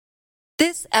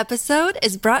This episode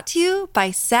is brought to you by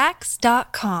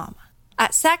Saks.com.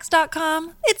 At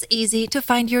Saks.com, it's easy to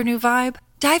find your new vibe.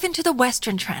 Dive into the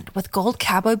Western trend with gold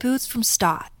cowboy boots from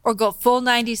Staud, or go full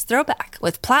 90s throwback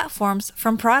with platforms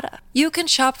from Prada. You can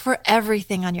shop for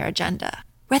everything on your agenda,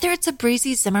 whether it's a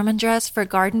breezy Zimmermann dress for a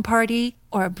garden party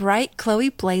or a bright Chloe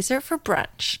blazer for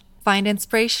brunch. Find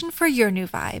inspiration for your new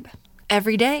vibe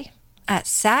every day at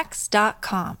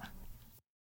Saks.com.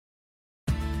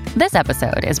 This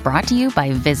episode is brought to you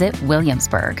by Visit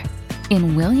Williamsburg.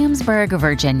 In Williamsburg,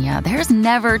 Virginia, there's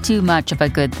never too much of a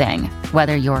good thing.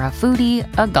 Whether you're a foodie,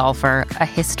 a golfer, a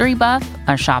history buff,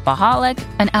 a shopaholic,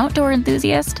 an outdoor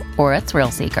enthusiast, or a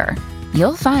thrill seeker,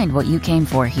 you'll find what you came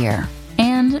for here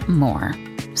and more.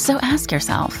 So ask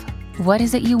yourself, what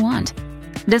is it you want?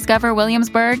 Discover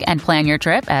Williamsburg and plan your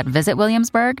trip at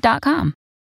visitwilliamsburg.com.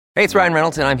 Hey, it's Ryan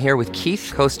Reynolds, and I'm here with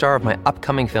Keith, co-star of my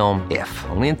upcoming film, If,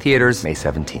 only in theaters May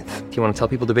 17th. Do you want to tell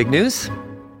people the big news?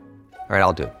 All right,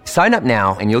 I'll do it. Sign up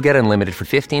now and you'll get unlimited for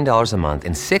 $15 a month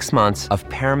and 6 months of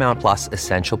Paramount Plus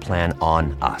Essential Plan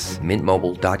on us.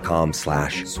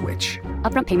 MintMobile.com/switch.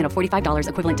 Upfront payment of $45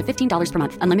 equivalent to $15 per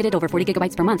month. Unlimited over 40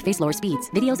 gigabytes per month. Face lower speeds.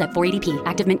 Videos at 480p.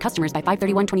 Active Mint customers by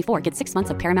 531.24 get 6 months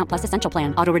of Paramount Plus Essential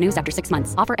Plan. Auto renews after 6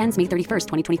 months. Offer ends May 31st,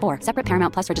 2024. Separate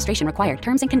Paramount Plus registration required.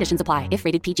 Terms and conditions apply if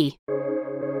rated PG.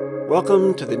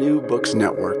 Welcome to the New Books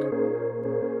Network.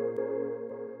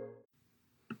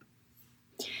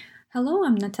 Hello,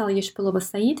 I'm Natalia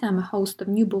Shpilova-Said. I'm a host of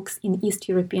New Books in East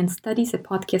European Studies, a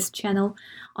podcast channel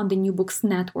on the New Books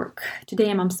Network. Today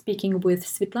I'm speaking with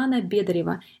Svetlana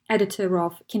Bedareva, editor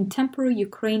of Contemporary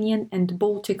Ukrainian and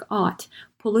Baltic Art,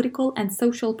 Political and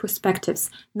Social Perspectives,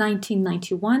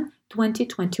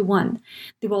 1991-2021.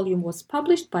 The volume was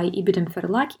published by Ibidem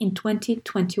Verlag in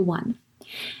 2021.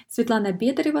 Svetlana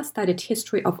Bedareva studied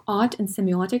history of art and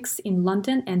semiotics in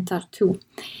London and Tartu.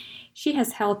 She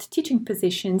has held teaching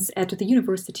positions at the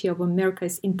University of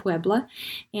Americas in Puebla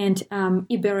and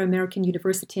Ibero-American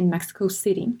University in Mexico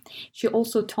City. She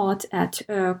also taught at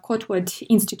Cotwood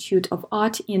Institute of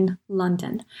Art in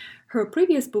London. Her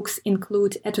previous books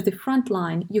include At the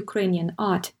Frontline, Ukrainian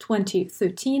Art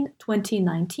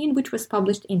 2013-2019, which was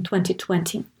published in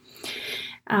 2020.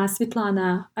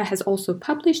 Svetlana has also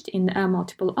published in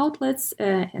multiple outlets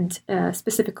and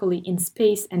specifically in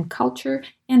Space and Culture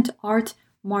and Art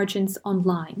Margins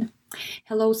Online.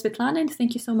 Hello, Svetlana, and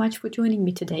thank you so much for joining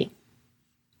me today.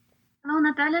 Hello,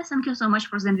 Natalia. Thank you so much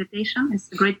for the invitation. It's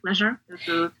a great pleasure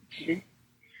to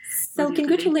So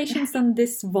congratulations on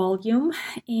this volume,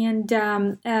 and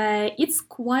it's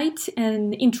quite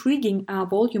an intriguing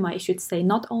volume, I should say,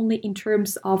 not only in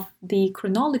terms of the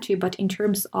chronology, but in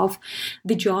terms of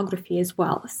the geography as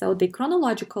well. So the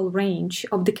chronological range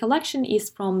of the collection is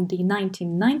from the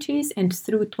 1990s and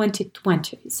through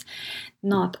 2020s.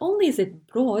 Not only is it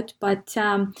broad, but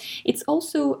it's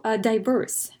also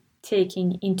diverse, taking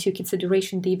into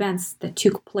consideration the events that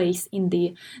took place in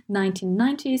the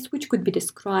 1990s, which could be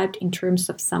described in terms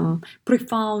of some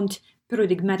profound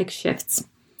paradigmatic shifts.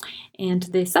 And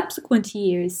the subsequent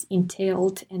years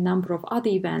entailed a number of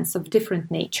other events of different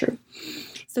nature.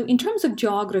 So in terms of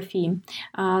geography,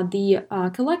 the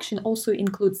collection also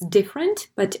includes different,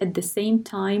 but at the same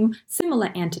time, similar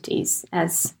entities,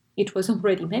 as it was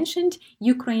already mentioned,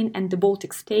 Ukraine and the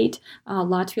Baltic state,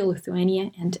 Latvia, Lithuania,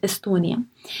 and Estonia.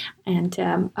 And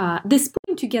this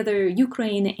putting together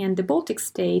Ukraine and the Baltic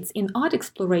states in art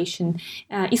exploration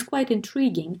is quite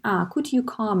intriguing. Could you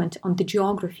comment on the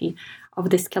geography of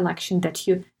this collection that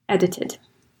you edited?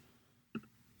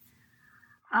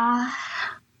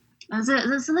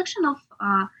 The selection of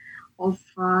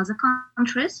the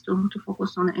countries to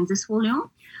focus on in this volume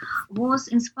was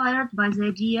inspired by the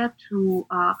idea to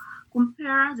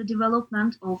compare the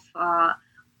development of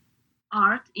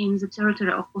art in the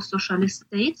territory of post-socialist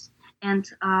states and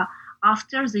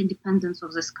after the independence of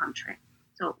this country.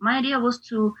 So my idea was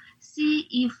to see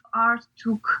if art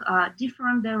took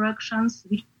different directions,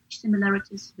 which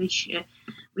similarities,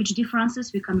 which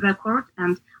differences we can record,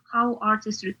 and how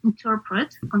artists interpret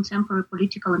contemporary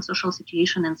political and social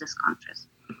situation in these countries.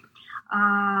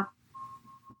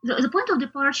 The point of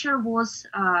departure was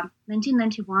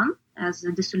 1991 as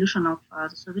the dissolution of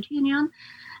the Soviet Union.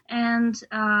 And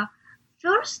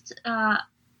first,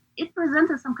 it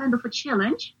presented some kind of a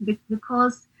challenge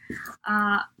because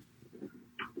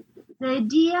the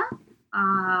idea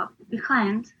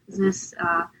behind this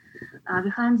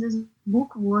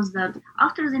book was that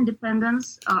after the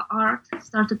independence, art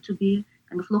started to be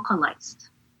kind of localized,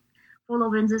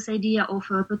 following this idea of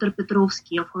Petr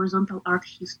Petrovsky of horizontal art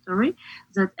history,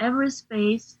 that every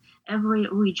space, every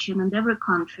region, and every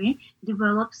country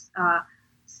develops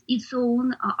its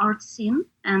own art scene,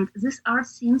 and these art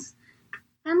scenes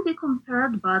can be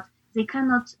compared, but they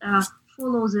cannot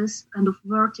follow this kind of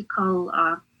vertical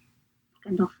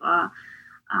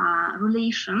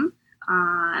relation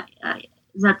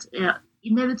that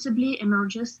inevitably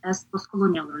emerges as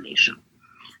post-colonial relation.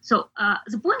 So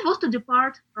the point was to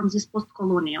depart from this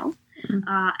post-colonial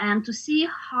and to see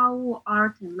how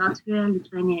art in Latvia,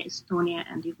 Lithuania, Estonia,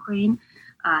 and Ukraine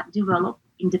develop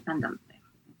independently.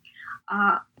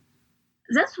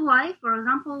 That's why, for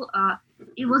example,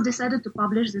 it was decided to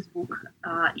publish this book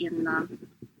in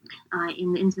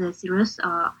the series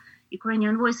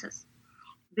Ukrainian Voices,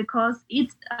 because it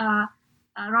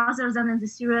rather than in the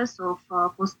series of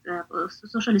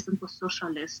socialist and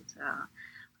post-socialist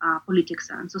politics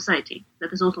and society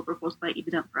that is also proposed by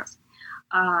Ibidem Press,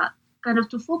 kind of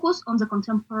to focus on the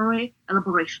contemporary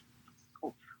elaboration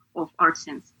of art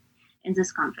scenes in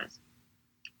these countries.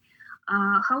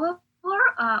 However,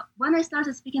 when I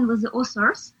started speaking with the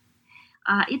authors,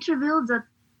 it revealed that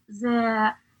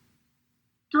the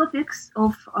topics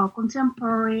of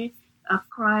contemporary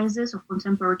crisis, of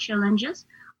contemporary challenges,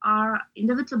 are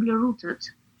inevitably rooted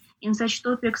in such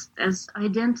topics as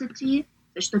identity,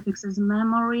 such topics as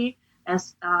memory,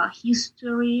 as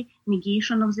history,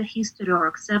 negation of the history or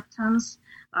acceptance,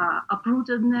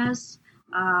 uprootedness,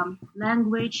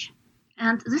 language.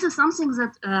 And this is something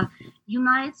that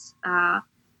unites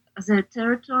the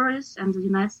territories and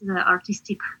unites the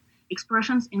artistic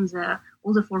expressions in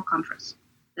all the four countries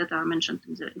that are mentioned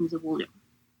in the volume.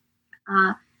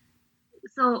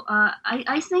 So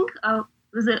I think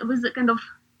with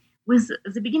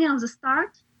the beginning of the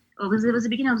start, or with the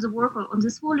beginning of the work on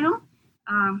this volume,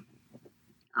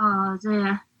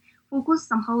 the focus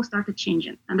somehow started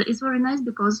changing, and it's very nice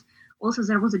because also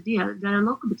there was a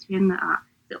dialogue between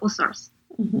the authors,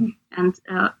 and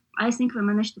I think we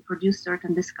managed to produce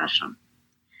certain discussion.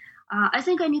 I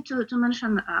think I need to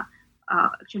mention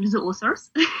actually the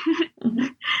authors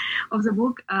of the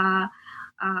book.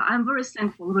 I'm very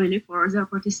thankful really for their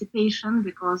participation,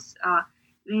 because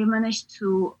we managed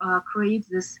to create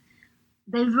this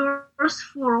diverse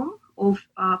forum of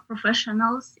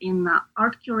professionals in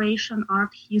art curation,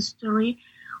 art history,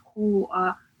 who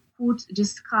could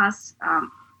discuss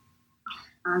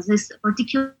these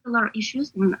particular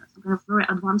issues in a very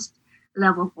advanced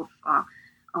level of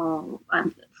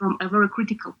and from a very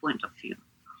critical point of view.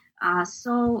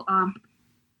 So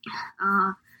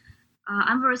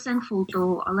I'm very thankful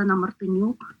to Elena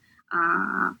Martinyuk,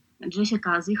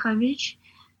 Jessica Zychovich,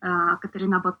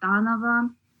 Katerina Botanova,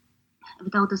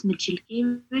 Vytautas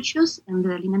Milčilkevičius and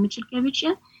Lina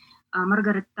Milčilkevičė,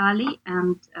 Margaret Talley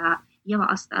and Eva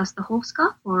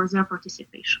Astachovska for their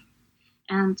participation.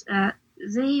 And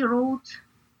they wrote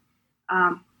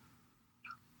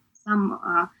some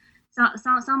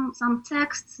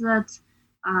texts that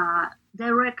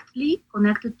directly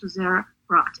connected to their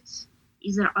practice,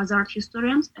 either as art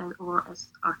historians or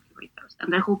as art curators.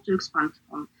 And I hope to expand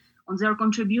on their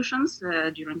contributions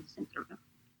during this interview.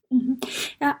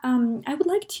 Yeah, I would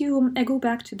like to go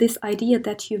back to this idea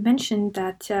that you mentioned,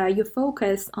 that your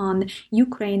focus on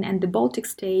Ukraine and the Baltic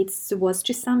states was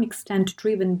to some extent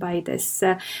driven by this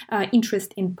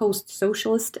interest in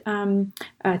post-socialist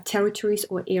territories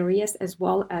or areas, as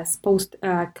well as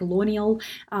post-colonial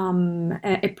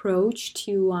approach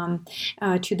to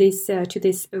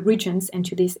these regions and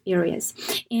to these areas.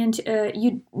 And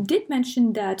you did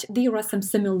mention that there are some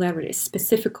similarities,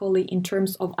 specifically in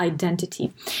terms of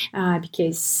identity.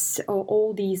 Because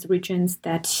all these regions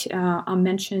that are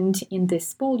mentioned in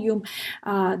this volume,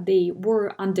 they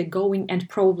were undergoing and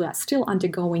probably are still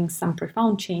undergoing some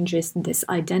profound changes in this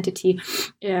identity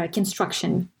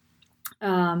construction.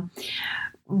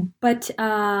 But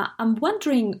I'm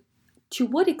wondering to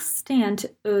what extent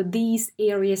these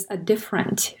areas are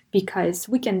different, because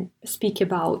we can speak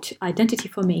about identity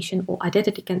formation or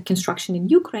identity construction in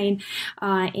Ukraine,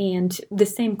 and the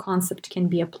same concept can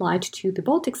be applied to the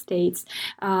Baltic states,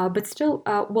 but still,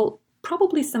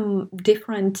 probably some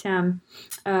different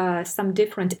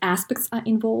aspects are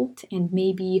involved, and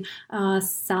maybe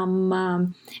some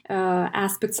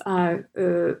aspects are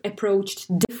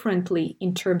approached differently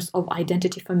in terms of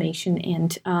identity formation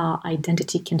and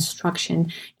identity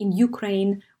construction in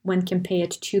Ukraine when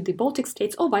compared to the Baltic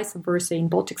states, or vice versa in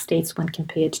Baltic states when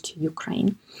compared to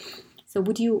Ukraine. So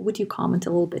would you comment a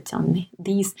little bit on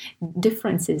these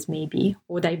differences, maybe,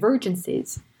 or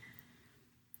divergences?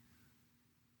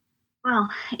 Well,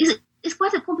 it's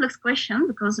quite a complex question,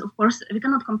 because, of course, we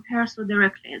cannot compare so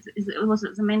directly. It was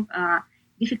the main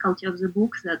difficulty of the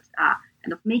book, that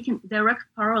kind of making direct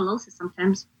parallels is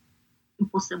sometimes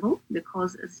impossible,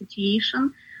 because the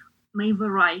situation may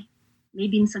vary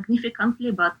maybe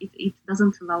insignificantly, but it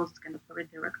doesn't allow this kind of very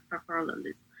direct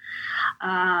parallelism.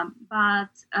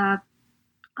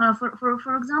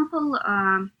 For example,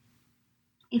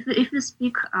 if we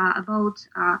speak about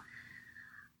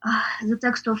the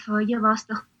text of Eva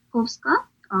Stachowska,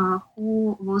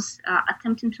 who was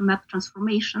attempting to map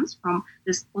transformations from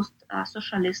this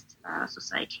post-socialist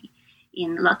society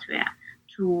in Latvia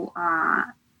to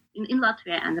in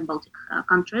Latvia and the Baltic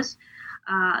countries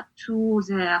to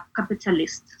the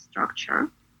capitalist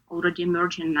structure already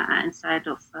emerging inside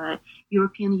of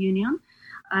European Union.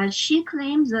 She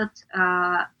claims that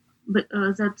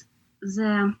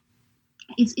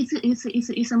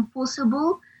it's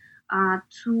impossible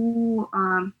to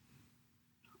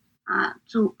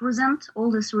present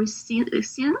all these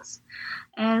scenes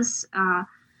as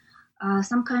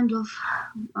some kind of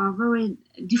very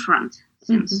different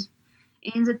scenes.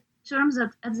 In the terms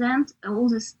that at the end, all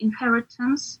this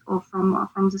inheritance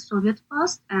from the Soviet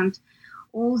past and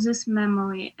all this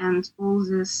memory and all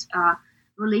this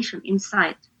relation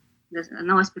inside.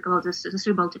 Now I speak about the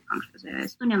three Baltic countries,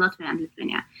 Estonia, Latvia, and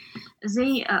Lithuania.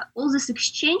 They all this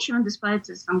exchange, even despite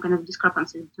some kind of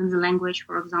discrepancy between the language,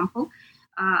 for example,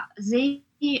 they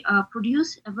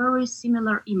produce a very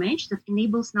similar image that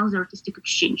enables now the artistic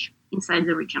exchange inside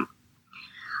the region.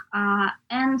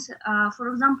 For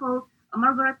example,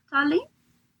 Margaret Tully,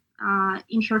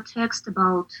 in her text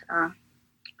about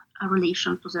a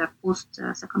relation to the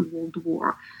post-Second World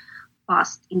War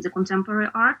past in the contemporary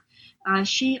art,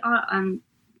 she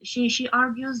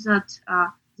argues that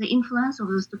the influence of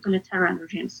these totalitarian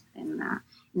regimes in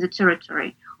the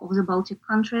territory of the Baltic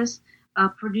countries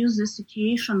produced the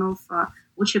situation of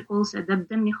what she calls a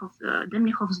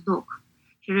Demnihov's dog.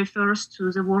 She refers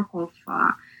to the work of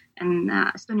an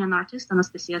Estonian artist,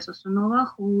 Anastasia Sosunova,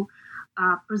 who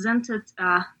presented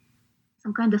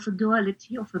some kind of a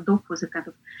duality of a dog with a kind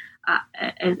of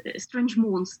a strange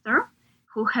monster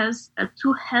who has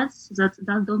two heads that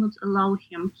do not allow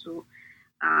him to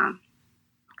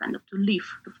kind of to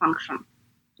live, to function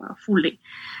fully.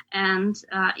 And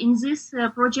in this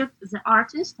project, the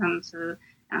artist and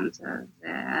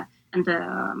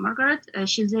Margaret,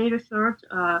 they referred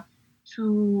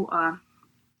to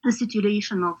the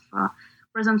situation of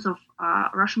presence of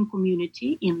Russian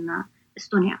community in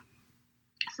Estonia.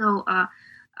 So,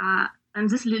 and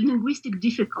this linguistic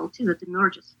difficulty that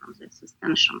emerges from this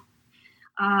tension.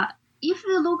 If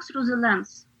we look through the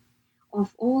lens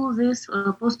of all these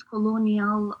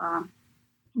post-colonial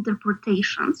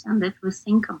interpretations, and if we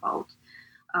think about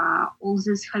all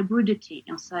this hybridity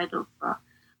inside of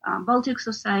Baltic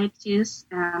societies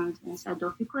and inside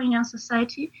of Ukrainian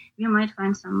society, we might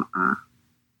find some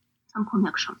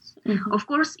connections. Mm-hmm. Of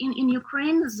course, in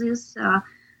Ukraine, this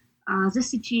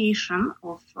situation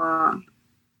of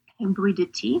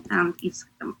hybridity and its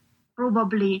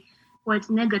probably quite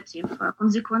negative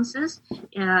consequences,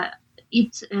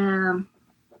 it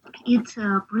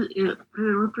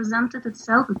represented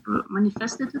itself, it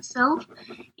manifested itself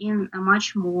in a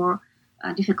much more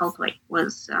difficult way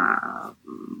with the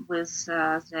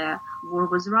war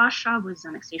with Russia, with the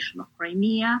annexation of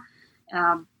Crimea.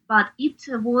 But it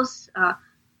was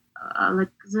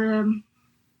like the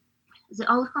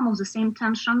outcome of the same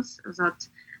tensions that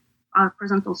are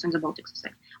present also in the Baltic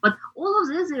society. But all of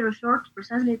this, they refer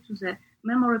precisely to the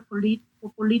memory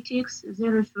politics. They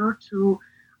refer to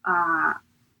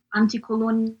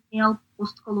anti-colonial,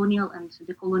 post-colonial, and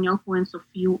decolonial points of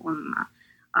view on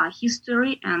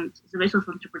history and the ways of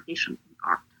interpretation in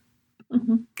art.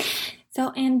 Mm-hmm.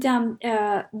 So, and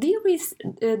there is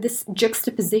this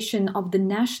juxtaposition of the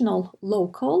national,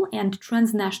 local, and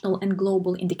transnational and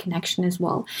global interconnection as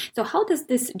well. So how does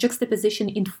this juxtaposition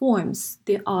informs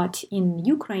the art in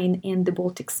Ukraine and the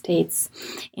Baltic states,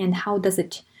 and how does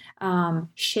it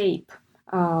shape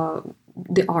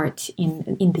the art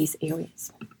in these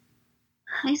areas?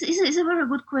 It's a very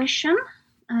good question,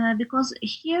 because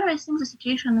here I think the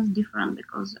situation is different,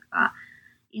 because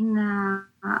in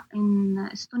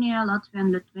Estonia, Latvia,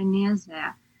 and Lithuania,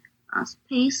 the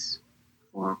space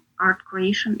for art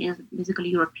creation is basically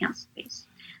European space.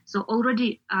 So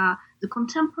already the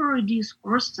contemporary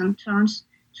discourse then turns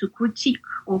to critique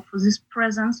of this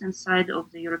presence inside of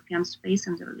the European space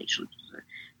and the relation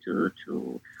to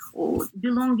or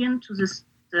belonging to this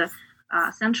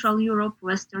Central Europe,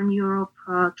 Western Europe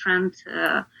trend,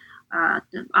 the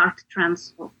art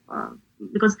trends of.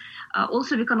 Because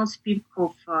also we cannot speak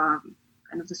of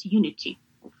kind of this unity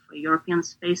of European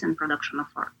space and production of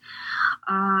art.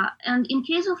 And in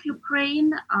case of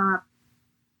Ukraine,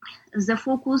 the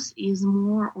focus is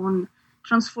more on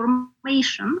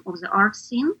transformation of the art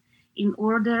scene in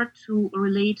order to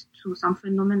relate to some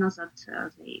phenomena that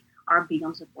they are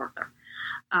beyond the border.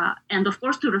 And of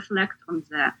course, to reflect on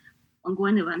the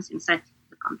ongoing events inside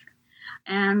the country.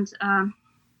 And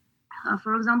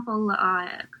for example,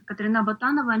 Katerina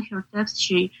Botanova in her text,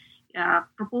 she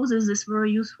proposes this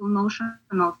very useful notion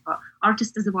of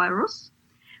artist as a virus,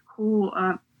 who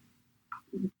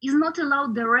is not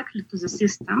allowed directly to the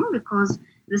system because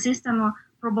the system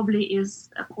probably is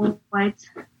quite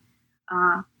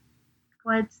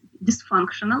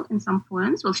dysfunctional in some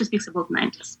points. Well, she speaks about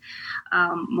 90s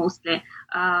mostly,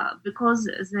 because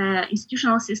the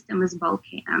institutional system is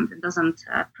bulky and it doesn't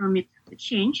permit the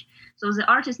change. So the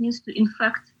artist needs to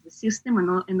infect the system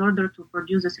in order to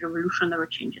produce these revolutionary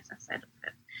changes inside of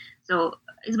it. So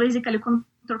it's basically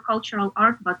countercultural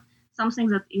art, but something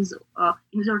that is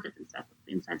inserted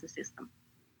inside the system.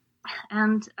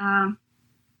 And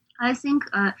I think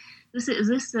this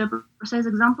precise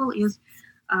example is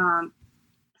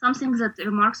something that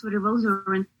remarks very well the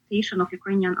orientation of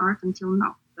Ukrainian art until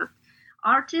now. That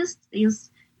artist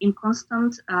is in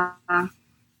constant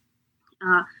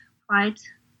fight,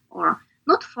 or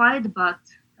not fight, but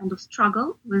kind of struggle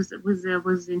with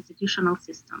the institutional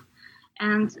system,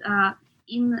 and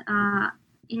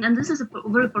and this is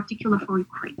very particular for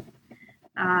Ukraine.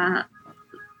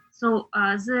 So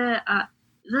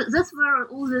that's where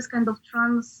all this kind of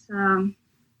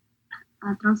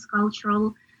transcultural,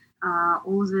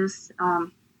 all this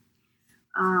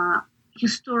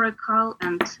historical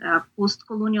and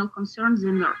post-colonial concerns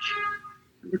emerge,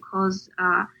 because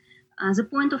the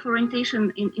point of orientation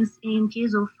in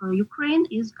case of Ukraine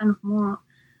is kind of more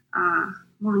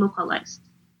localized,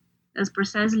 as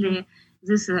precisely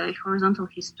this horizontal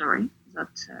history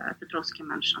that Petrovsky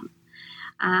mentioned.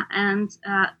 And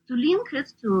to link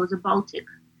it to the Baltic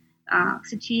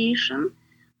situation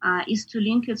is to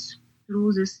link it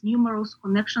through these numerous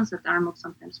connections that are not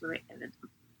sometimes very evident.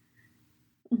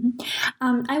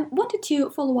 Mm-hmm. I wanted to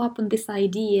follow up on this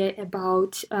idea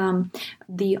about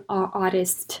the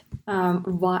artist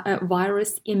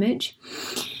virus image.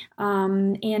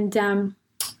 And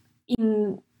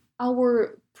in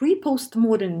our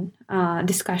pre-postmodern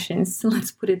discussions,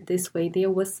 let's put it this way, there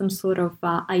was some sort of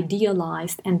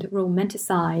idealized and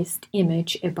romanticized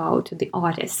image about the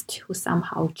artist who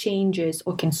somehow changes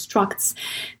or constructs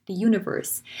the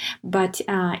universe. But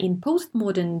in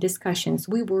postmodern discussions,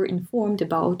 we were informed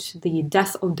about the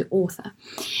death of the author.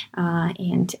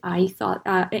 And I thought,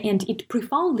 and it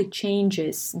profoundly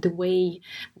changes the way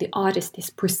the artist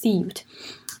is perceived.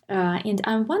 And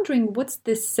I'm wondering, what's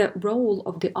this role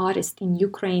of the artist in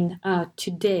Ukraine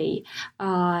today?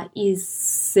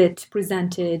 Is it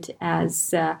presented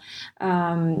as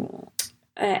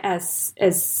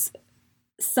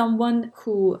someone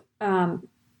who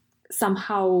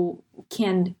somehow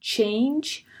can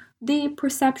change the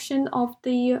perception of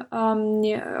the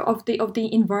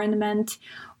environment,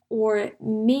 or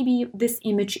maybe this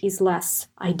image is less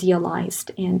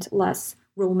idealized and less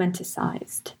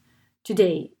romanticized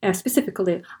today,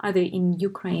 specifically either in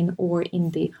Ukraine or in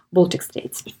the Baltic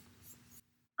states?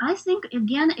 I think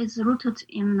again it's rooted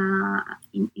in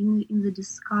the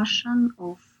discussion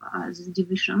of this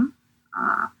division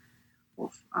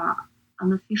of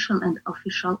unofficial and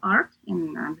official art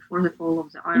before the fall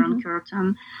of the Iron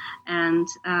Curtain, and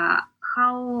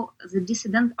how the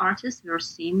dissident artists were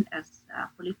seen as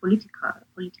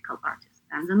political artists,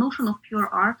 and the notion of pure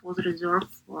art was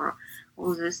reserved for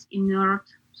all this inert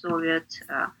Soviet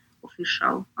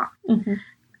official art,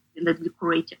 the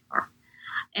decorative art.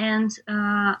 And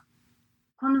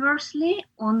conversely,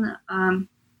 in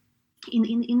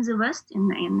the West,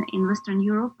 in Western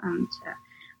Europe, and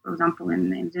for example in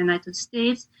the United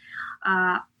States,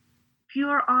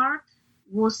 pure art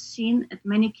was seen in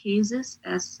many cases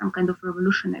as some kind of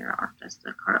revolutionary art, as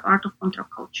the art of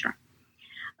counterculture.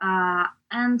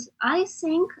 And I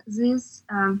think this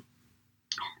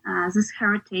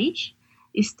heritage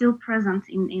is still present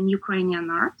in Ukrainian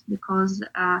art, because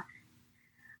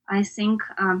I think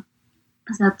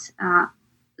that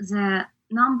the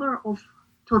number of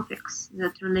topics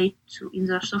that relate to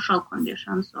either social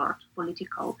conditions or to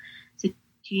political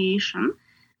situation,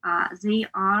 they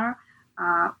are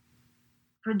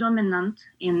predominant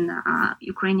in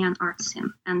Ukrainian art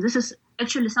scene. And this is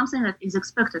actually something that is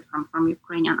expected from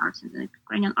Ukrainian artists. The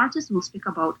Ukrainian artists will speak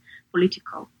about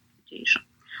political situation.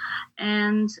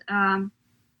 And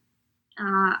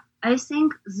I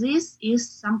think this is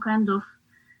some kind of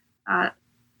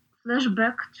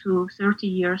flashback to 30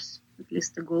 years at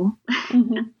least ago.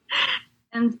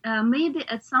 And maybe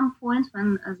at some point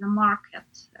when the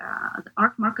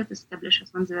art market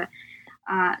establishes, when the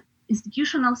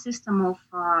institutional system of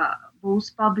both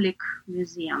public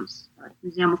museums,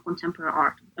 Museum of Contemporary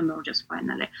Art emerges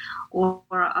finally, or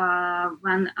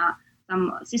when some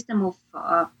system of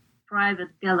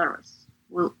private galleries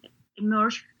will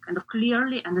emerge kind of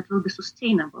clearly and it will be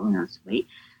sustainable in its way,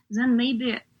 then maybe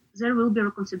there will be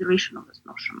reconsideration of this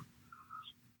notion.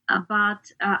 But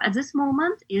at this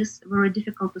moment, it's very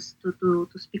difficult to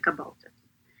speak about it.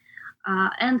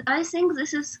 And I think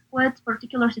this is quite a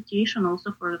particular situation also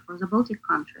for the Baltic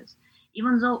countries,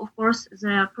 even though, of course,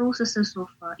 the processes of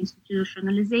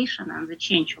institutionalization and the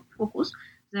change of focus,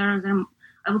 they're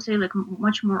I would say, like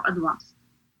much more advanced,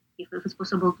 if it's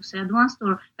possible to say advanced,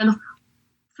 or kind of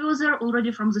further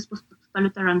already from this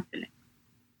post-totalitarian feeling.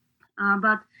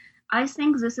 But I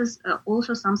think this is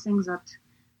also something that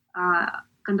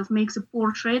kind of makes a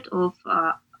portrait of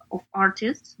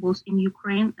artists, both in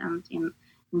Ukraine and in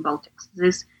Baltics.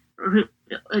 This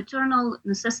eternal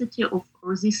necessity of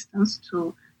resistance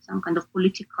to some kind of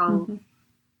political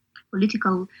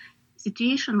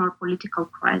situation or political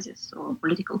crisis or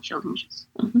political challenges.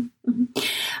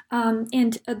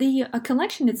 And the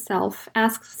collection itself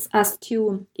asks us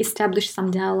to establish some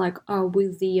dialogue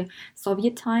with the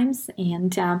Soviet times,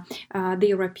 and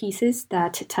there are pieces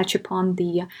that touch upon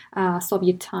the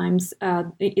Soviet times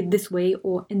this way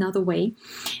or another way.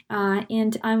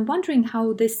 And I'm wondering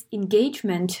how this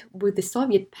engagement with the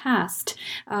Soviet past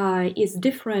is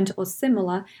different or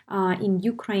similar in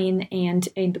Ukraine and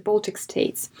in the Baltic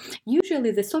states.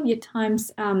 Usually the Soviet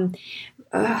times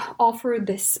offer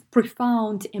this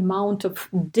profound amount of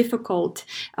difficult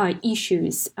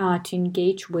issues to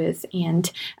engage with,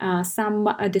 and some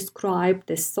describe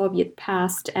the Soviet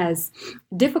past as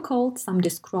difficult, some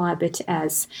describe it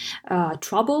as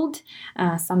troubled,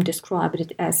 some describe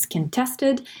it as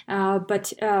contested,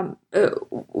 but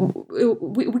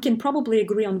we can probably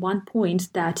agree on one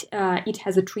point, that it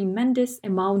has a tremendous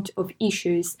amount of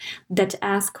issues that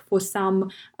ask for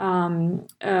some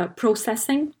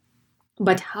processing.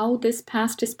 But how this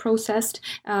past is processed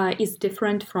is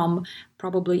different from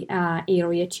probably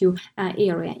area to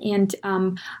area. And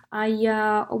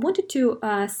I wanted to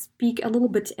speak a little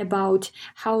bit about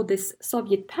how this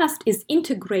Soviet past is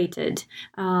integrated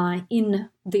in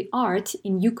the art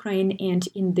in Ukraine and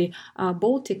in the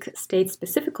Baltic states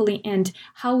specifically, and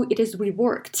how it is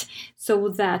reworked so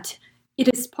that it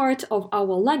is part of our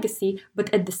legacy,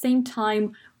 but at the same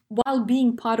time, while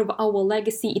being part of our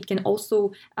legacy, it can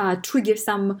also trigger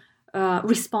some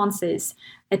responses.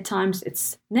 At times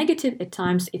it's negative, at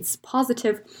times it's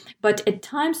positive, but at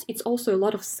times it's also a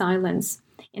lot of silence.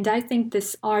 And I think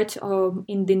this art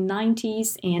in the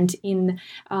 90s and in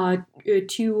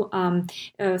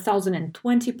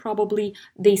 2020 probably,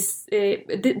 this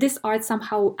art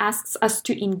somehow asks us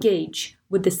to engage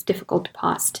with this difficult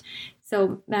past.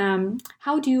 So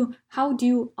how do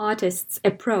artists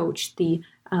approach the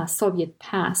Soviet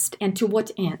past, and to what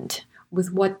end,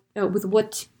 with what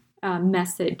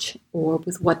message or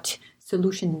with what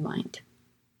solution in mind?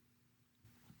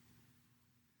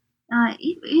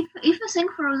 If you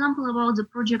think, for example, about the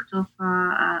project of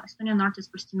Estonian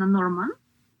artist Kristina Norman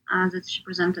that she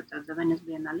presented at the Venice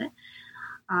Biennale,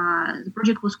 the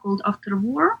project was called After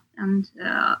War, and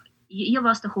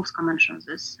Eva Stachowska mentions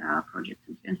this project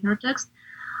in her text.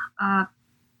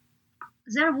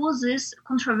 There was this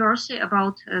controversy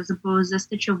about the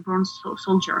statue of bronze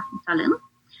soldier in Tallinn,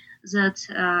 that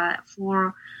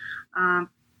for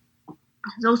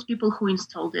those people who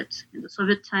installed it in the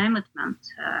Soviet time, it meant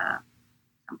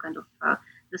some kind of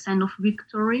the sign of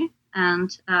victory,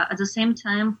 and at the same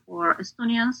time for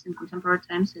Estonians in contemporary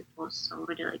times, it was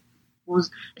already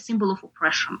was a symbol of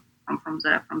oppression from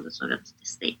the Soviet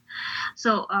state.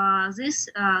 So this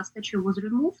statue was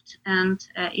removed, and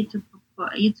it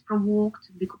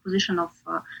provoked big opposition of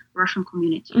Russian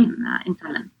community in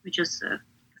Tallinn, which is a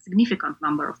significant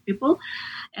number of people,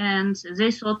 and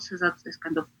they thought that this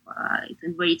kind of it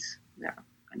invades their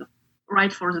kind of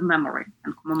right for the memory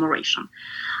and commemoration.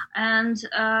 And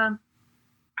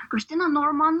Kristina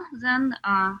Norman then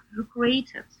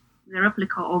recreated the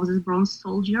replica of this bronze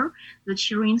soldier that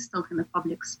she reinstalled in a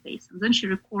public space, and then she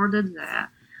recorded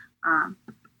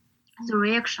the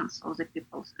reactions of the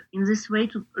people in this way,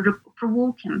 to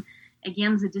provoking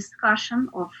again the discussion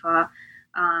of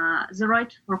the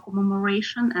right for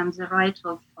commemoration and the right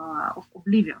of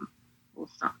oblivion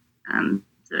also. And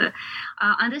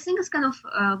I think it's kind of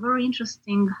a very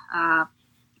interesting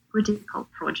critical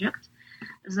project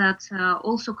that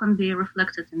also can be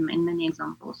reflected in many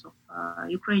examples of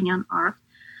Ukrainian art.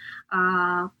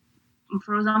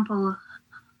 For example,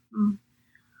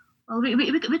 well,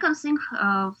 we can think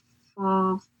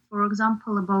for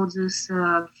example, about this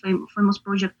famous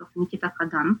project of Nikita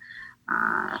Kadan,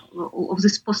 of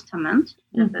this postament,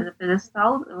 the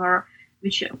pedestal,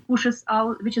 which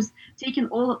is taking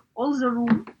all the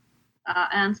room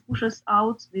and pushes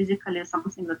out basically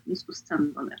something that needs to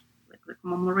stand on it, like the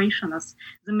commemoration as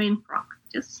the main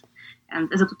practice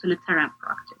and as a totalitarian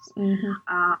practice.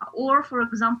 Or, for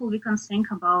example, we can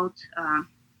think about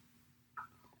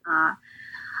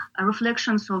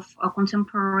reflections of a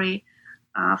contemporary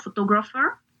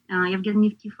photographer, Yevgeny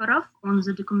Nikiforov, on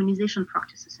the decommunization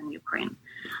practices in Ukraine,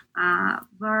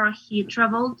 where he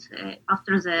traveled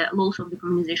after the laws of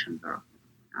decommunization were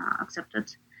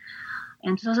accepted.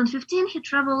 In 2015, he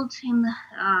traveled in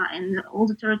all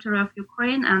the territory of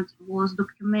Ukraine and was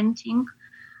documenting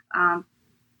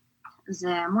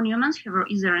the monuments. They were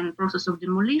either in the process of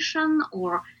demolition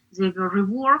or they were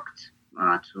reworked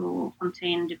to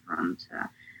contain different,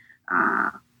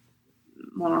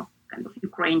 more kind of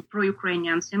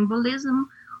pro-Ukrainian symbolism,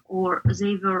 or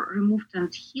they were removed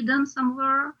and hidden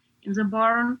somewhere in the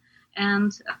barn.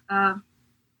 And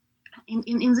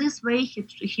in this way,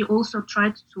 he also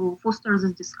tried to foster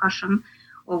this discussion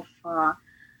of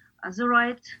the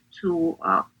right to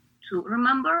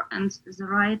remember and the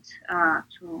right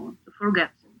to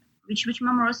forget, which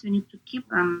memories we need to keep,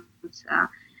 and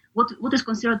what is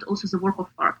considered also the work of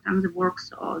art, and the works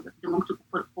that belong to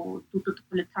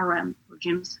totalitarian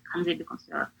regimes, can they be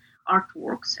considered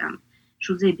artworks, and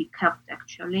should they be kept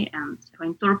actually and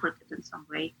reinterpreted in some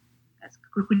way, as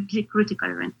critically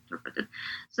reinterpreted.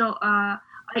 So I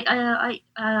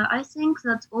think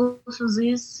that also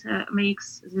this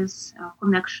makes this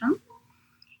connection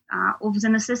of the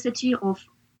necessity of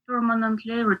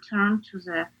permanently return to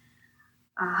the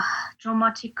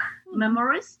traumatic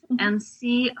memories and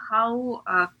see how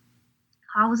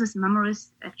these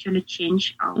memories actually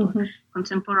change our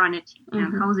contemporaneity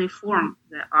and how they form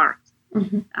the art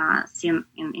seen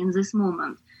in this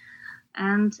moment.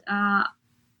 And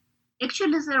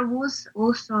actually, there was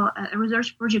also a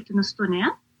research project in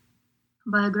Estonia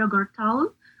by Gregor Taun,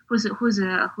 who's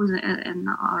an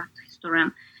art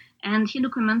historian, and he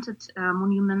documented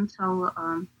monumental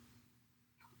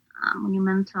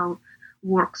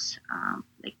works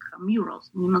like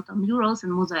monumental murals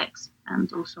and mosaics,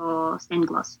 and also stained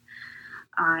glass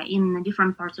in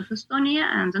different parts of Estonia.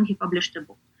 And then he published a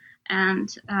book. And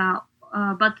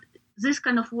but this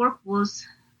kind of work was,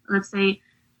 let's say,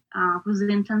 with the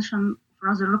intention of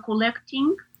rather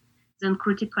recollecting than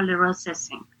critically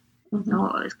reassessing.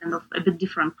 So it's kind of a bit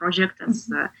different project as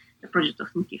the project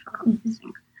of Nikiforov, I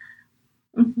think.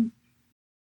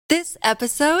 This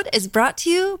episode is brought to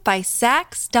you by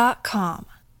Saks.com.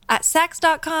 At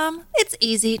Saks.com, it's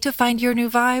easy to find your new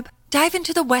vibe. Dive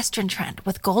into the Western trend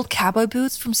with gold cowboy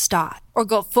boots from Stott, or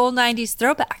go full 90s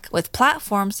throwback with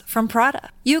platforms from Prada.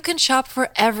 You can shop for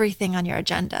everything on your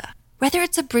agenda, whether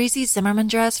it's a breezy Zimmermann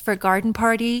dress for a garden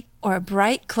party or a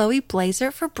bright Chloe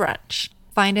blazer for brunch.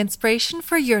 Find inspiration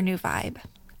for your new vibe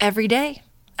every day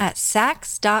at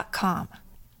Saks.com.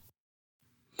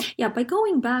 Yeah, by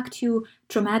going back to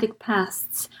traumatic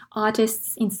pasts,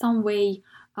 artists in some way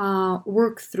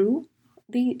work through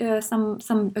some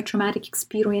traumatic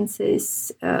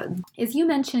experiences. As you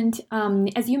mentioned,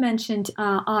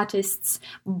 artists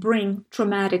bring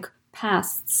traumatic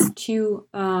pasts to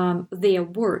their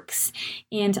works,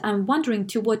 and I'm wondering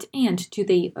to what end do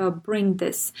they bring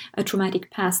this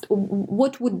traumatic past?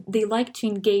 What would they like to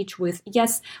engage with?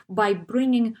 Yes, by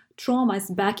bringing traumas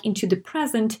back into the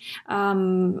present,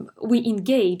 we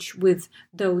engage with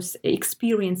those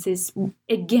experiences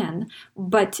again,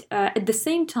 but at the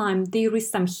same time there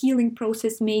is some healing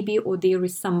process maybe, or there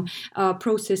is some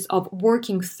process of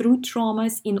working through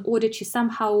traumas in order to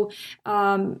somehow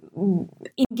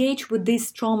engage with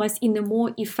these traumas in a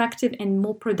more effective and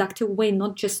more productive way,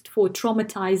 not just for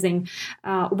traumatizing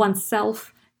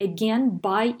oneself again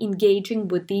by engaging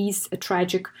with these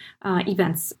tragic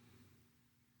events.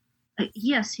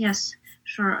 Yes,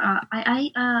 sure.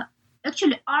 I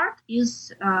actually, art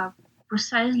is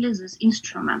precisely this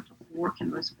instrument of working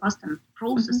with past and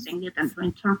processing it and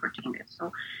reinterpreting it.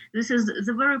 So this is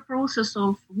the very process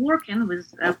of working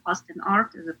with past in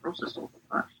art is a process of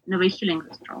in a way healing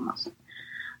these traumas.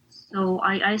 So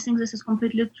I think this is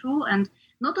completely true, and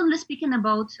not only speaking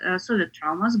about Soviet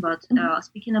traumas, but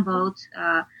speaking about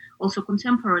also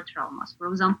contemporary traumas. For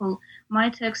example, my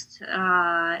text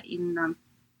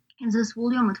in this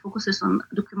volume, it focuses on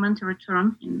documentary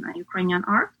turn in Ukrainian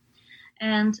art.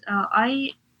 And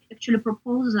I actually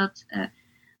propose that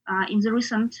in the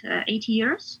recent 8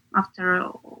 years, after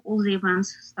all the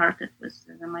events started with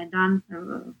the Maidan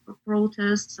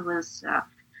protests, with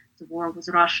the war with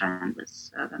Russia and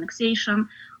this annexation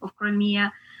of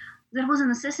Crimea, there was a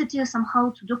necessity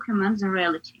somehow to document the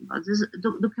reality. But this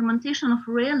documentation of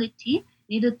reality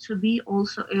needed to be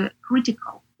also a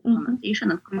critical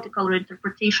documentation and critical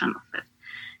reinterpretation of it.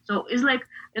 So it's like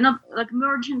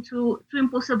merging two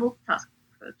impossible tasks: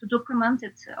 to document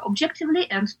it objectively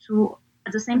and to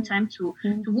at the same time to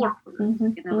work with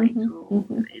it in a way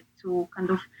to kind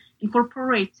of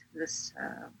incorporate this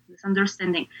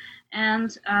understanding,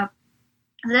 and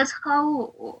that's how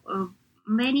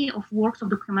many of works of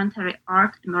documentary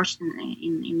art emerged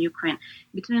in Ukraine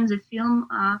between the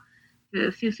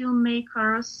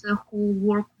filmmakers who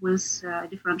work with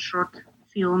different short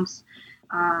films,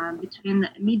 between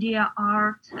media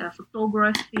art,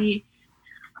 photography,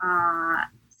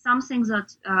 something that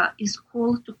is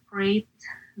called to create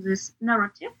this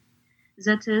narrative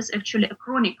that is actually a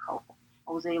chronicle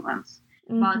of the events,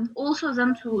 but also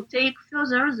then to take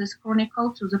further this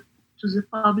chronicle to the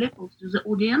public or to the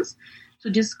audience to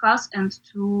discuss and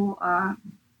to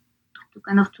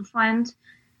find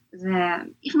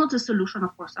the, if not a solution,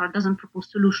 of course, art doesn't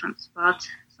propose solutions, but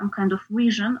some kind of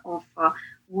vision of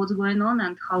what's going on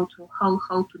and how to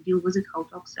deal with it, how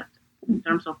to accept it in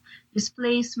terms of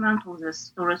displacement, or the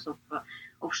stories of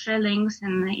shellings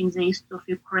in the east of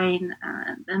Ukraine,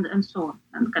 and so on,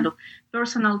 and kind of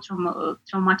personal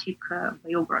traumatic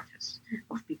biographies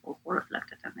of people who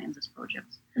reflected in this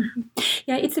project.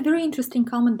 Yeah, it's a very interesting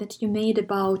comment that you made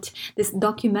about this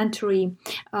documentary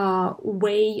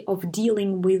way of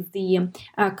dealing with the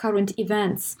current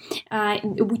events,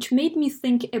 which made me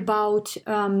think about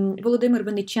Volodymyr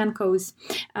Vinnychenko's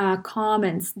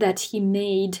comments that he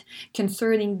made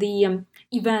concerning the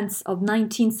events of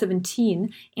 1917.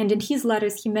 And in his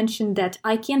letters, he mentioned that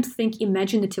I can't think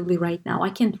imaginatively right now. I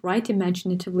can't write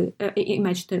imaginatively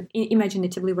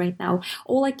right now.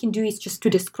 All I can do is just to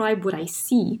describe what I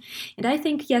see. And I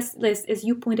think, yes, as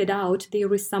you pointed out,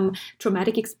 there is some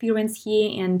traumatic experience here,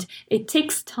 and it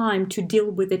takes time to deal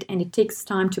with it, and it takes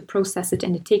time to process it,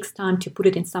 and it takes time to put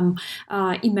it in some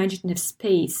imaginative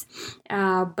space.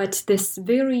 But this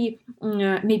very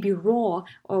maybe raw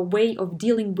way of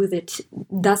dealing with it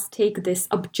does take this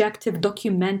objective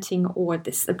documenting or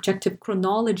this objective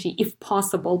chronology, if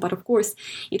possible. But of course,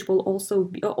 it will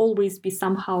also always be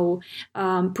somehow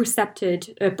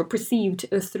perceived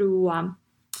through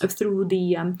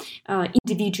the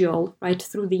individual, right,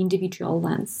 through the individual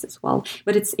lens as well.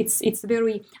 But it's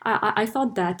very. I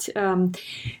thought that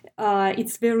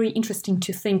it's very interesting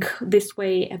to think this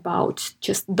way about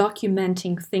just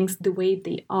documenting things the way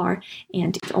they are,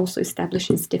 and it also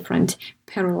establishes different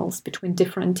parallels between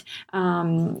different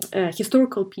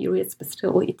historical periods. But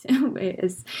still, it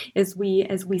as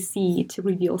we see, it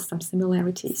reveals some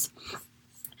similarities.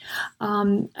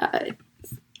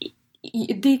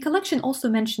 The collection also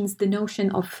mentions the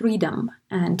notion of freedom,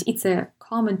 and it's a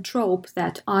common trope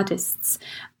that artists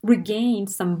regain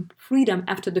some freedom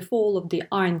after the fall of the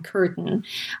Iron Curtain.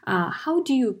 How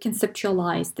do you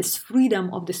conceptualize this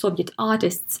freedom of the Soviet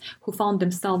artists who found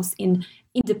themselves in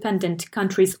independent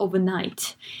countries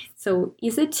overnight? So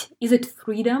is it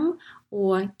freedom,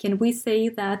 or can we say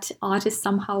that artists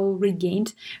somehow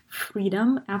regained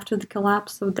freedom after the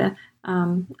collapse of the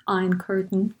Iron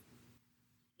Curtain?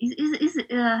 Is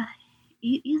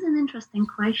an interesting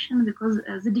question, because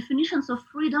the definitions of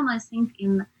freedom, I think,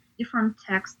 in different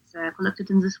texts collected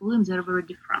in this volume, they're very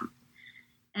different.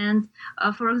 And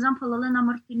for example, Elena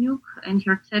Martinyuk, in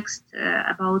her text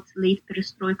about late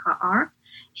perestroika art,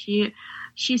 she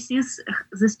sees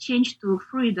this change to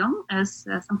freedom as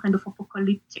some kind of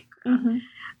apocalyptic, some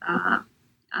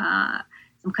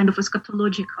kind of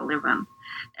eschatological event.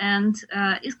 And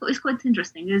it's quite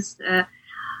interesting. Is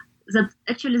that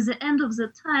actually the end of the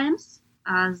times,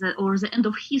 or the end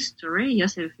of history,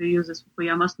 yes, if you use this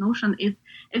Fukuyama's notion, it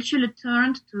actually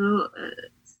turned to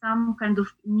some kind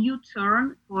of new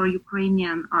turn for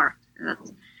Ukrainian art that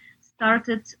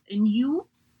started anew,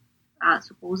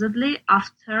 supposedly,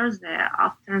 after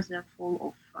the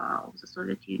fall of the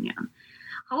Soviet Union.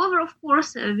 However, of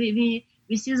course, we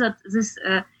see that this,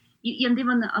 and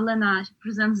even Elena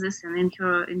presents this in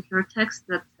her text,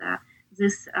 that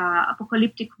these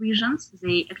apocalyptic visions,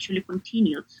 they actually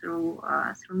continued through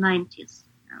 90s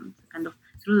and kind of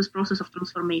through this process of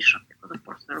transformation, because of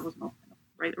course there was no kind of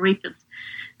rapid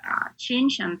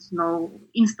change and no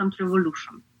instant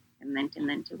revolution in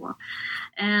 1991.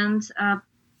 And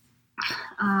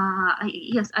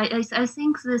I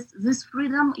think this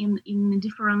freedom in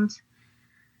different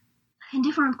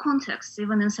contexts,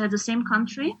 even inside the same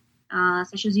country,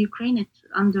 such as Ukraine, it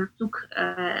undertook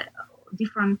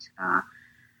different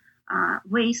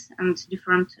ways and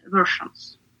different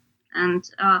versions. And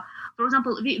for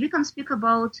example, we can speak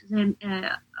about the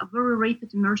very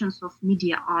rapid emergence of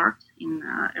media art in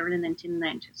early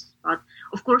 1990s. But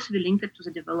of course, we link it to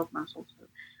the developments also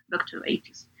back to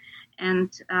 80s.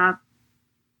 And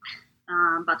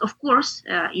but of course,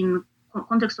 in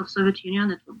context of Soviet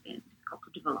Union, it would be difficult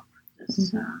to develop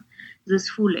this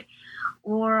fully.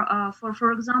 Or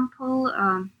for example,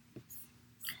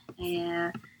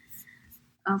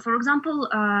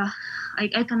 I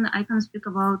can speak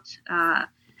about.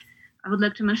 I would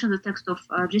like to mention the text of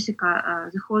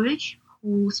Jessica Zachovich,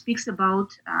 who speaks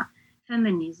about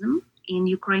feminism in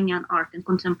Ukrainian art, in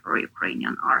contemporary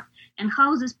Ukrainian art, and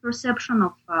how this perception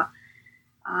of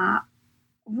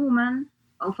woman,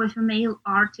 of a female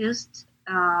artist,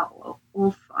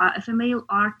 of a female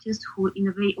artist who in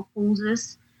a way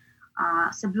opposes,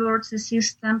 subverts the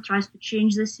system, tries to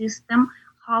change the system,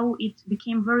 how it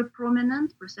became very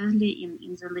prominent precisely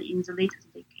in the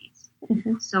latest decades.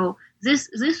 Mm-hmm. So this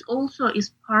also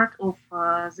is part of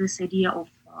this idea of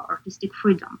artistic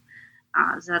freedom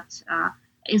that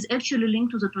is actually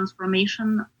linked to the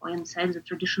transformation inside the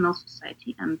traditional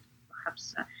society and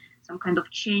perhaps some kind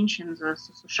of change in the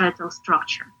societal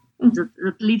structure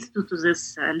that leads to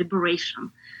this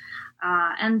liberation,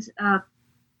 and so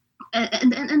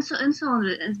on.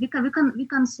 We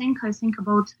can think, I think,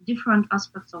 about different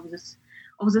aspects of this,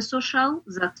 of the social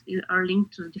that are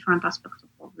linked to different aspects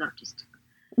of the artistic.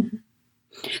 Mm-hmm.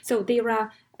 So there are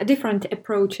different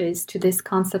approaches to this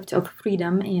concept of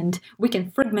freedom, and we can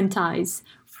fragmentize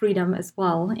freedom as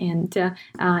well, and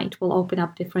it will open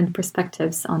up different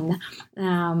perspectives on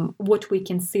what we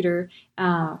consider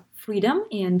freedom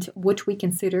and what we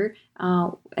consider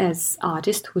as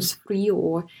artist who's free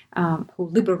or who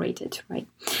liberated, right?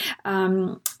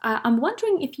 I'm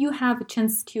wondering if you have a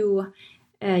chance to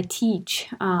teach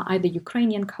either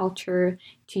Ukrainian culture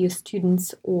to your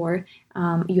students, or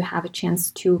you have a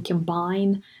chance to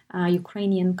combine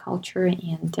Ukrainian culture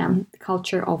and the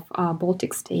culture of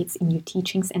Baltic states in your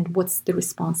teachings, and what's the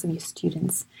response of your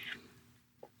students?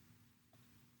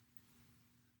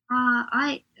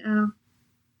 I'm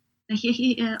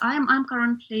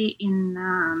currently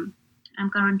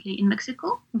in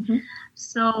Mexico. Mm-hmm.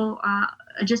 So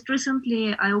just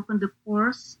recently I opened a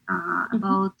course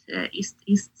about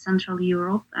East Central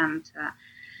Europe and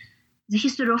the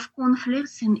history of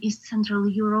conflicts in East Central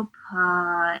Europe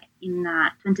in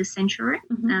 20th century.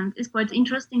 Mm-hmm. And it's quite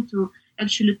interesting to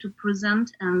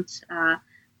present and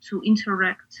to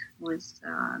interact with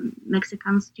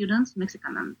Mexican students,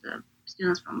 and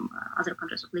students from other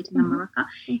countries of Latin America,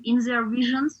 in their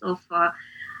visions of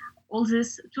all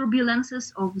these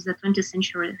turbulences of the 20th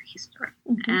century history.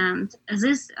 Mm-hmm. And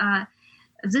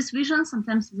this vision,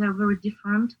 sometimes they're very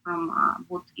different from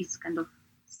what is kind of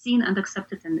seen and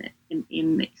accepted in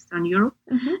Eastern Europe.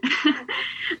 Mm-hmm.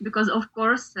 Because of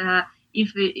course,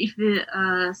 if we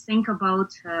think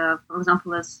about, for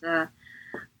example, as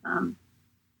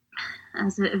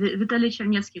Vitaly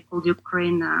Chernevsky called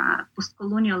Ukraine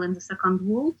post-colonial in the Second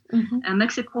World,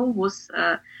 Mexico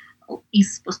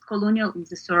is post-colonial in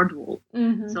the Third World.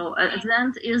 Mm-hmm. So at the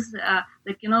end is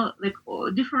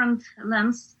different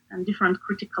lens and different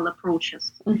critical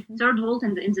approaches. Mm-hmm. Third World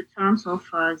in the terms of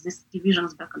these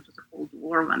divisions back into the Cold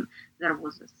War, when there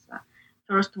was this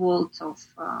First World of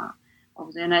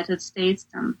the United States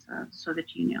and the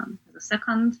Soviet Union, the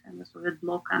second and the Soviet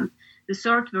bloc, and the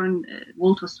third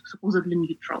world was supposedly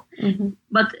neutral. Mm-hmm.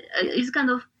 But it's kind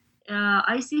of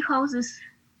I see how this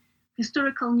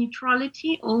historical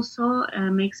neutrality also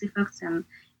makes effects in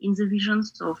the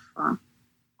visions of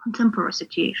contemporary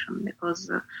situation, because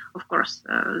of course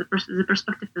the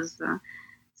perspective is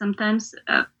sometimes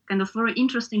kind of very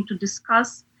interesting to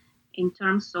discuss in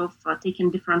terms of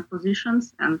taking different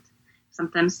positions, and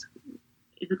sometimes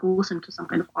it goes into some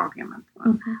kind of argument.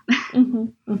 Mm-hmm. Mm-hmm.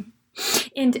 Mm-hmm.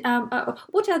 And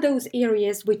what are those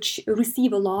areas which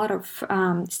receive a lot of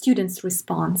students'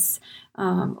 response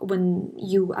when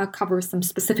you cover some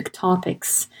specific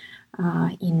topics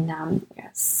in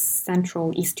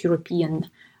Central East European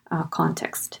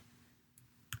context?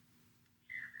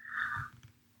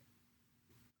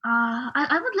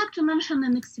 I would like to mention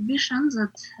an exhibition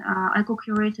that I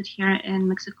co-curated here in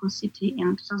Mexico City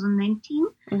in 2019,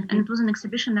 and it was an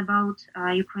exhibition about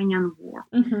Ukrainian war.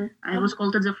 Mm-hmm. It was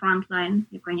called At the Frontline,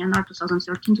 Ukrainian Art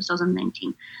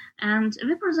 2013-2019. And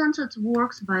we presented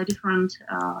works by different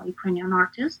Ukrainian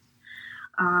artists,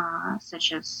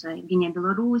 such as Evgenia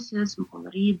Belorusis, Mykola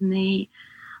Ridney,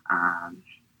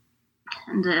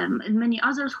 and many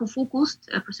others who focused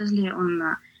precisely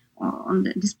on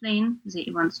displaying the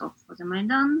events of the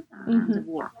Maidan and the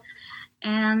war.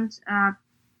 And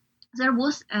there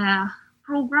was a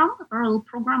parallel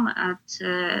program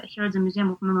here at the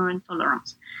Museum of Memory and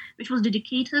Tolerance, which was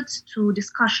dedicated to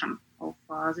discussion of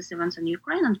these events in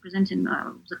Ukraine and presenting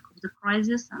the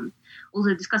crisis and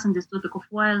also discussing this topic of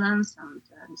violence and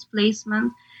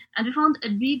displacement. And we found a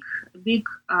big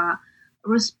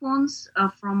response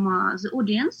from the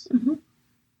audience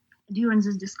during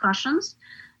these discussions,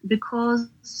 because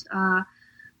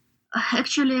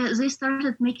actually they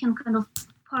started making kind of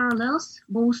parallels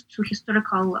both to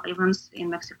historical events in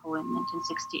Mexico in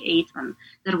 1968, when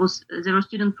there were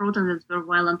student protests that were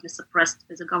violently suppressed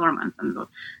by the government, and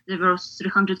there were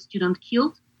 300 students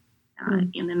killed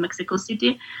in Mexico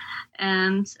City,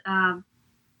 and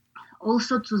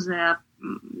also to the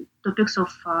topics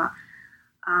of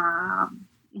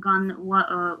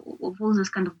of all this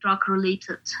kind of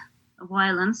drug-related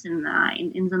violence in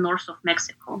the north of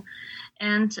Mexico.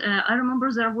 And I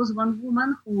remember there was one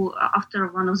woman who, after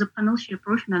one of the panels, she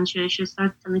approached me and she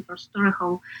started telling her story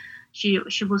how she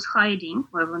was hiding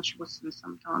when she was in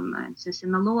some town in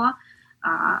Sinaloa.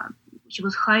 She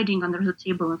was hiding under the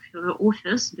table of her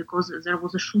office because there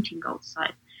was a shooting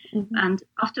outside. And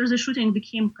after the shooting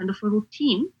became kind of a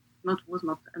routine, was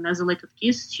not an isolated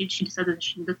case, she decided that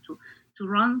she needed to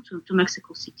run to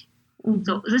Mexico City.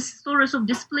 So these stories of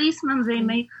displacement, they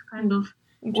make kind of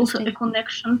also a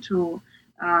connection to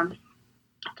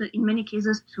in many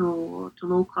cases to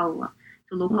local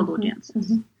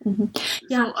audiences.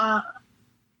 Yeah.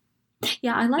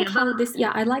 So, I like how this.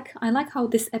 Yeah, I like how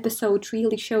this episode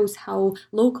really shows how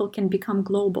local can become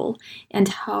global, and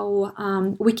how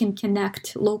we can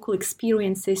connect local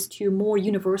experiences to more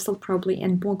universal, probably,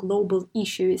 and more global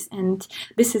issues. And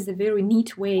this is a very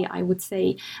neat way, I would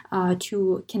say,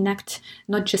 to connect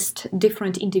not just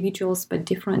different individuals, but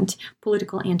different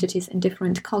political entities and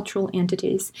different cultural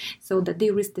entities, so that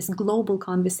there is this global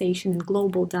conversation and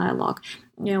global dialogue.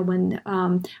 When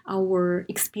our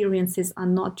experiences are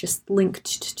not just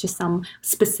linked to some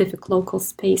specific local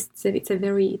space. So it's a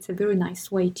very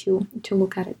nice way to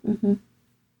look at it.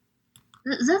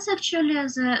 That's actually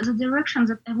the direction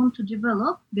that I want to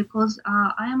develop, because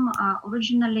I am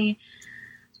originally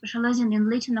specializing in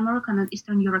Latin American and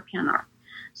Eastern European art.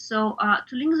 So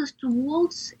to link these two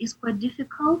worlds is quite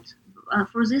difficult.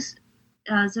 For this,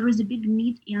 there is a big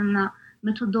need in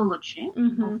methodology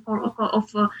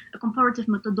of a comparative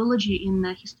methodology in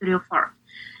the history of art,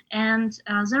 and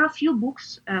there are a few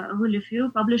books, really few,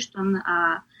 published on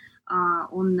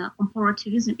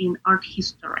comparativism in art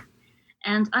history,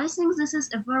 and I think this is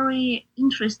a very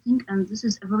interesting and this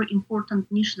is a very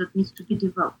important niche that needs to be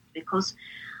developed, because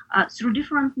through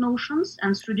different notions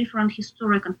and through different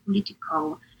historic and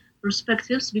political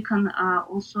perspectives, we can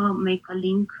also make a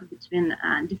link between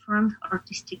different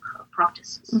artistic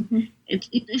practices.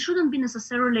 It shouldn't be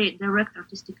necessarily direct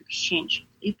artistic exchange.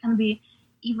 It can be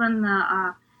even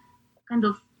a kind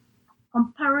of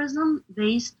comparison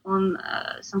based on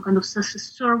some kind of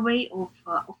survey of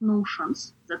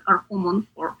notions that are common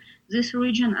for this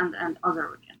region and other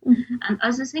region. And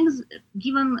as I think,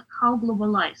 given how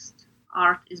globalized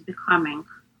art is becoming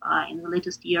in the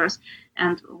latest years,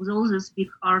 and with all these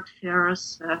big art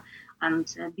fairs and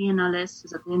biennales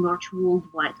that they emerge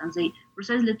worldwide, and they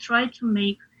precisely try to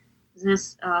make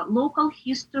these local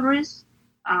histories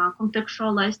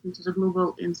contextualized into the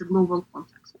global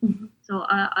context. So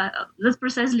that's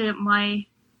precisely my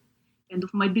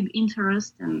big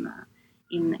interest in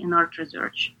art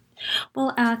research.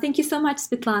 Well, thank you so much,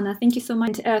 Svetlana. Thank you so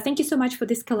much. Thank you so much for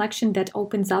this collection that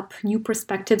opens up new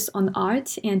perspectives on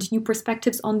art and new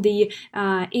perspectives on the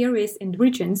areas and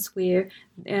regions where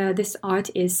this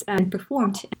art is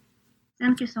performed.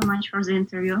 Thank you so much for the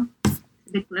interview. It's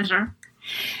a big pleasure.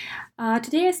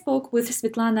 Today I spoke with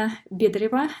Svetlana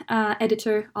Bedreva,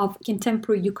 editor of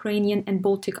Contemporary Ukrainian and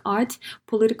Baltic Art,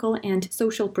 Political and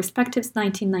Social Perspectives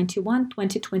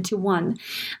 1991-2021.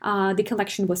 The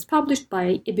collection was published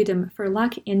by Ebidem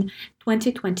Verlag in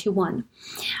 2021.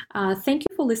 Thank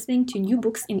you for listening to New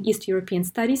Books in East European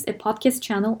Studies, a podcast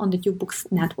channel on the New Books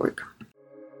Network.